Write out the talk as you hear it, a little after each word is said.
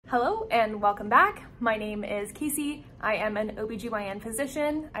Hello and welcome back. My name is Casey. I am an OBGYN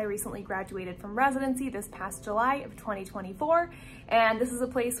physician. I recently graduated from residency this past July of 2024, and this is a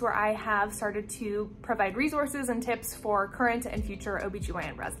place where I have started to provide resources and tips for current and future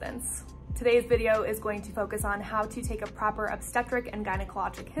OBGYN residents. Today's video is going to focus on how to take a proper obstetric and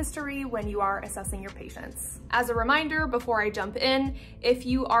gynecologic history when you are assessing your patients. As a reminder, before I jump in, if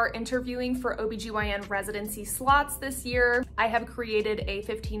you are interviewing for OBGYN residency slots this year, I have created a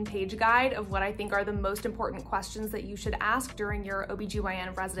 15-page guide of what I think are the most important questions that you should ask during your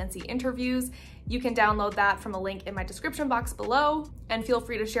OBGYN residency interviews. You can download that from a link in my description box below, and feel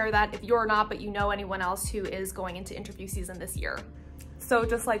free to share that if you're not, but you know anyone else who is going into interview season this year. So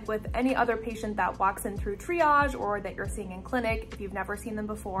just like with any other patient that walks in through triage or that you're seeing in clinic, if you've never seen them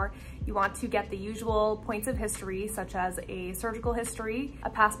before, you want to get the usual points of history, such as a surgical history, a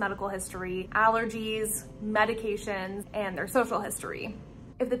past medical history, allergies, medications, and their social history.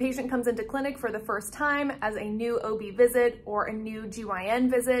 If the patient comes into clinic for the first time as a new OB visit or a new GYN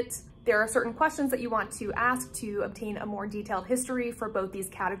visit, there are certain questions that you want to ask to obtain a more detailed history for both these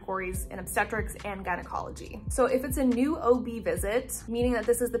categories in obstetrics and gynecology. So if it's a new OB visit, meaning that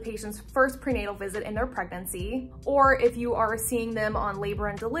this is the patient's first prenatal visit in their pregnancy, or if you are seeing them on labor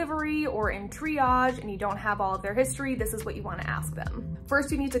and delivery or in triage and you don't have all of their history, this is what you want to ask them.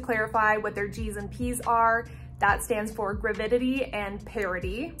 First, you need to clarify what their G's and P's are. That stands for gravidity and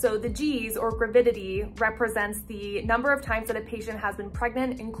parity. So the G's, or gravidity, represents the number of times that a patient has been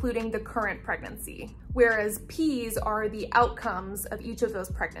pregnant, including the current pregnancy, whereas P's are the outcomes of each of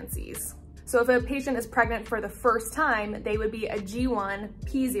those pregnancies. So if a patient is pregnant for the first time, they would be a G1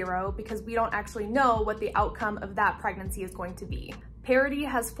 P0 because we don't actually know what the outcome of that pregnancy is going to be. Parity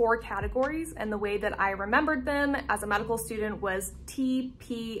has 4 categories, and the way that I remembered them as a medical student was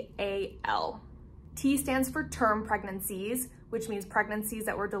TPAL. T stands for term pregnancies, which means pregnancies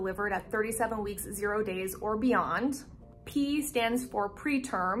that were delivered at 37 weeks, 0 days or beyond. P stands for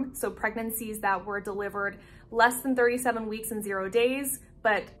preterm, so pregnancies that were delivered less than 37 weeks and 0 days,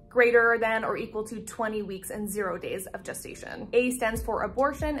 but greater than or equal to 20 weeks and 0 days of gestation. A stands for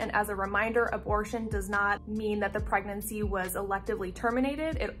abortion, and as a reminder, abortion does not mean that the pregnancy was electively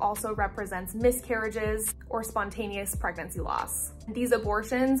terminated. It also represents miscarriages or spontaneous pregnancy loss. These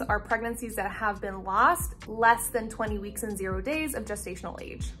abortions are pregnancies that have been lost less than 20 weeks and 0 days of gestational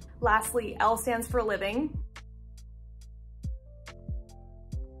age. Lastly, L stands for living.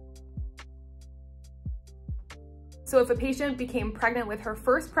 So if a patient became pregnant with her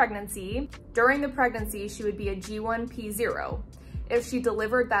first pregnancy, during the pregnancy, she would be a G1 P0. If she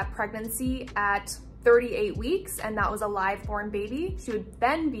delivered that pregnancy at 38 weeks and that was a live born baby, she would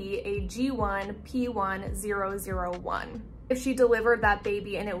then be a G1 P1001. If she delivered that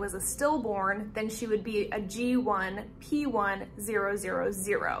baby and it was a stillborn, then she would be a G1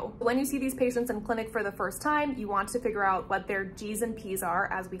 P1000. When you see these patients in clinic for the first time, you want to figure out what their G's and P's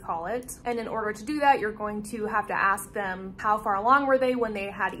are, as we call it. And in order to do that, you're going to have to ask them how far along were they when they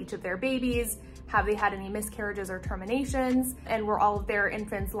had each of their babies, have they had any miscarriages or terminations, and were all of their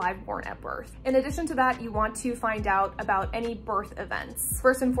infants live born at birth. In addition to that, you want to find out about any birth events.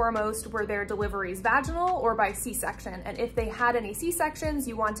 First and foremost, were their deliveries vaginal or by C-section? And if they had any C-sections,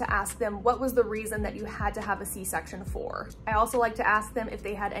 you want to ask them what was the reason that you had to have a C-section for. I also like to ask them if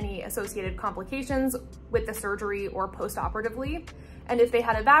they had any associated complications with the surgery or post-operatively. And if they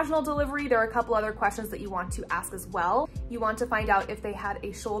had a vaginal delivery, there are a couple other questions that you want to ask as well. You want to find out if they had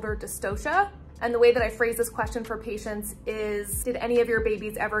a shoulder dystocia. And the way that I phrase this question for patients is, did any of your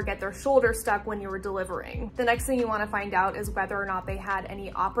babies ever get their shoulder stuck when you were delivering? The next thing you want to find out is whether or not they had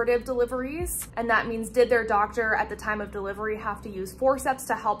any operative deliveries. And that means, did their doctor at the time of delivery have to use forceps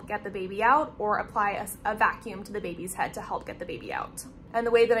to help get the baby out, or apply a vacuum to the baby's head to help get the baby out? And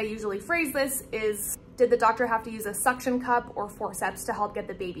the way that I usually phrase this is, did the doctor have to use a suction cup or forceps to help get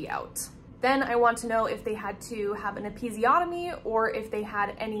the baby out? Then I want to know if they had to have an episiotomy or if they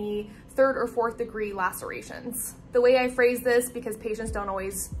had any 3rd or 4th degree lacerations. The way I phrase this, because patients don't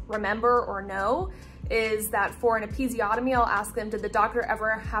always remember or know, is that for an episiotomy, I'll ask them, did the doctor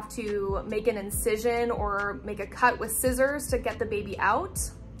ever have to make an incision or make a cut with scissors to get the baby out?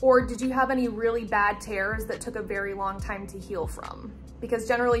 Or did you have any really bad tears that took a very long time to heal from? Because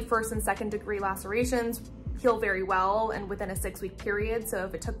generally 1st and 2nd degree lacerations heal very well and within a 6-week period. So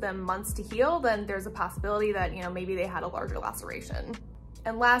if it took them months to heal, then there's a possibility that, maybe they had a larger laceration.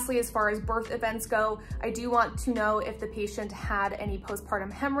 And lastly, as far as birth events go, I do want to know if the patient had any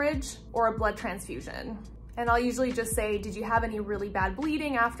postpartum hemorrhage or a blood transfusion. And I'll usually just say, did you have any really bad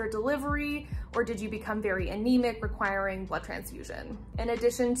bleeding after delivery? Or did you become very anemic, requiring blood transfusion? In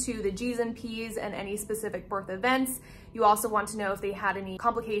addition to the G's and P's and any specific birth events, you also want to know if they had any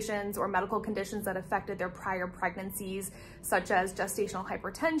complications or medical conditions that affected their prior pregnancies, such as gestational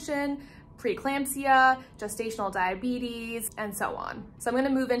hypertension, preeclampsia, gestational diabetes, and so on. So I'm going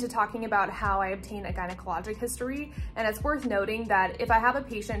to move into talking about how I obtain a gynecologic history. And it's worth noting that if I have a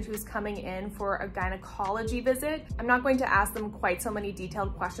patient who's coming in for a gynecology visit, I'm not going to ask them quite so many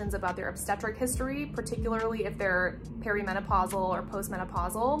detailed questions about their obstetric history, particularly if they're perimenopausal or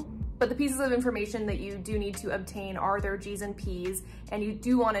postmenopausal. But the pieces of information that you do need to obtain are their G's and P's, and you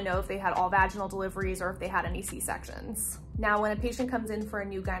do want to know if they had all vaginal deliveries or if they had any C-sections. Now, when a patient comes in for a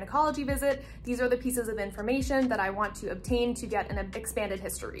new gynecology visit, these are the pieces of information that I want to obtain to get an expanded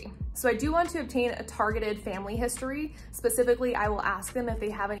history. So I do want to obtain a targeted family history. Specifically, I will ask them if they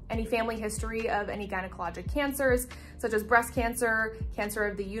have any family history of any gynecologic cancers, such as breast cancer, cancer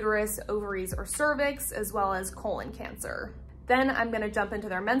of the uterus, ovaries, or cervix, as well as colon cancer. Then I'm going to jump into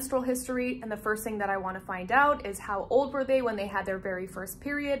their menstrual history, and the first thing that I want to find out is how old were they when they had their very first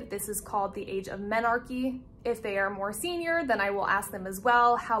period. This is called the age of menarche. If they are more senior, then I will ask them as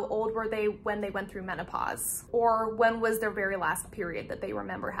well, how old were they when they went through menopause? Or when was their very last period that they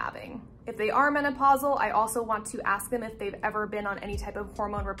remember having? If they are menopausal, I also want to ask them if they've ever been on any type of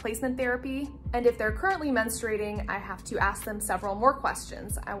hormone replacement therapy. And if they're currently menstruating, I have to ask them several more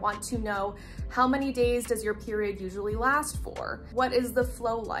questions. I want to know, how many days does your period usually last for? What is the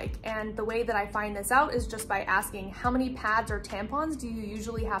flow like? And the way that I find this out is just by asking, how many pads or tampons do you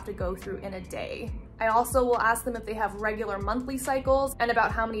usually have to go through in a day? I also will ask them if they have regular monthly cycles and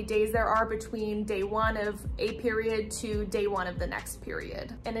about how many days there are between day 1 of a period to day 1 of the next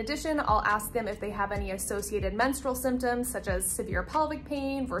period. In addition, I'll ask them if they have any associated menstrual symptoms, such as severe pelvic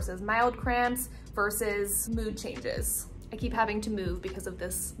pain versus mild cramps versus mood changes. I keep having to move because of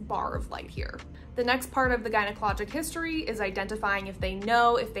this bar of light here. The next part of the gynecologic history is identifying if they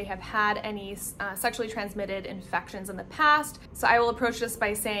know if they have had any sexually transmitted infections in the past. So I will approach this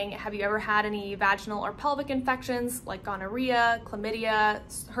by saying, have you ever had any vaginal or pelvic infections like gonorrhea, chlamydia,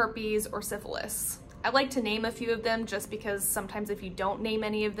 herpes, or syphilis? I like to name a few of them just because sometimes if you don't name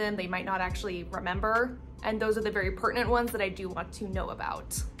any of them, they might not actually remember. And those are the very pertinent ones that I do want to know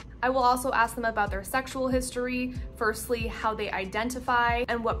about. I will also ask them about their sexual history, firstly, how they identify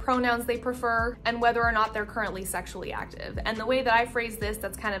and what pronouns they prefer, and whether or not they're currently sexually active. And the way that I phrase this,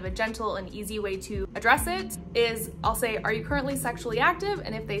 that's kind of a gentle and easy way to address it, is I'll say, are you currently sexually active?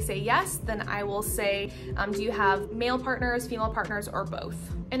 And if they say yes, then I will say, do you have male partners, female partners, or both?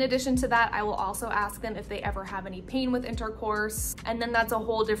 In addition to that, I will also ask them if they ever have any pain with intercourse. And then that's a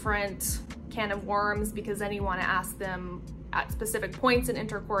whole different can of worms, because then you want to ask them at specific points in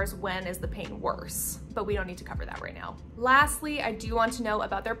intercourse, when is the pain worse? But we don't need to cover that right now. Lastly, I do want to know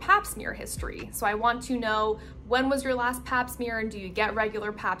about their pap smear history. So I want to know, when was your last pap smear, and do you get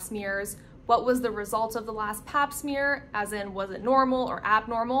regular pap smears? What was the result of the last pap smear, as in was it normal or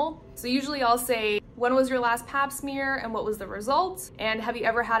abnormal? So usually I'll say, when was your last pap smear and what was the result? And have you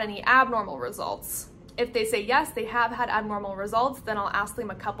ever had any abnormal results? If they say yes, they have had abnormal results, then I'll ask them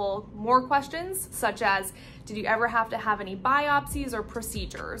a couple more questions, such as, did you ever have to have any biopsies or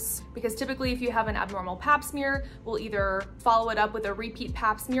procedures? Because typically if you have an abnormal pap smear, we'll either follow it up with a repeat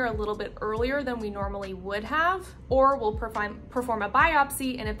pap smear a little bit earlier than we normally would have, or we'll perform a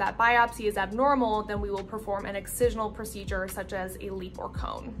biopsy, and if that biopsy is abnormal, then we will perform an excisional procedure such as a leap or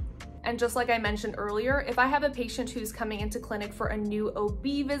cone. And just like I mentioned earlier, if I have a patient who's coming into clinic for a new OB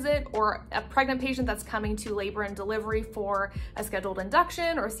visit, or a pregnant patient that's coming to labor and delivery for a scheduled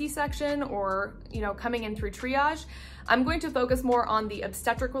induction or C-section, or coming in through triage, I'm going to focus more on the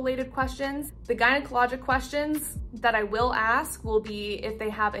obstetric related questions. The gynecologic questions that I will ask will be if they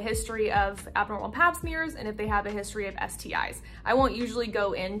have a history of abnormal pap smears and if they have a history of STIs. I won't usually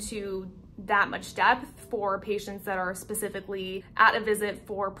go into that much depth for patients that are specifically at a visit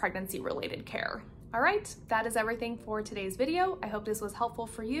for pregnancy related care. All right, that is everything for today's video. I hope this was helpful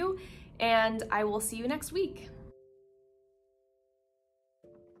for you, and I will see you next week.